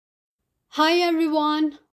Hi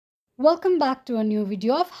everyone! Welcome back to a new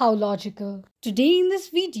video of How Logical. Today in this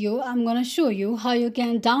video, I'm gonna show you how you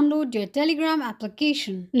can download your Telegram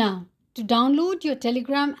application. Now, to download your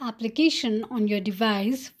Telegram application on your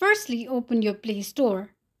device, firstly open your Play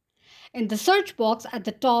Store. In the search box at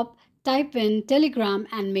the top, type in Telegram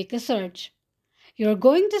and make a search. You're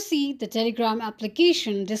going to see the Telegram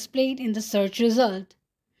application displayed in the search result.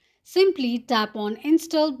 Simply tap on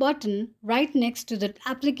Install button right next to the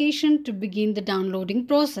application to begin the downloading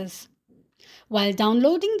process. While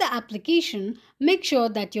downloading the application, make sure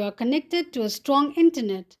that you are connected to a strong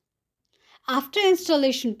internet. After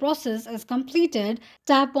installation process is completed,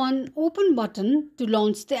 tap on Open button to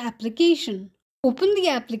launch the application. Open the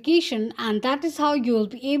application and that is how you will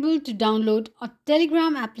be able to download a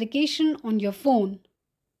Telegram application on your phone.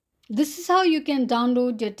 This is how you can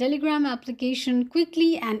download your Telegram application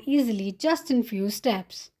quickly and easily just in few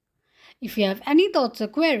steps. If you have any thoughts or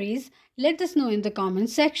queries, let us know in the comment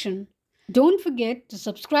section. Don't forget to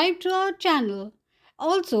subscribe to our channel.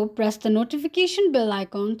 Also, press the notification bell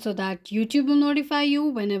icon so that YouTube will notify you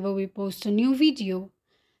whenever we post a new video.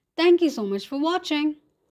 Thank you so much for watching.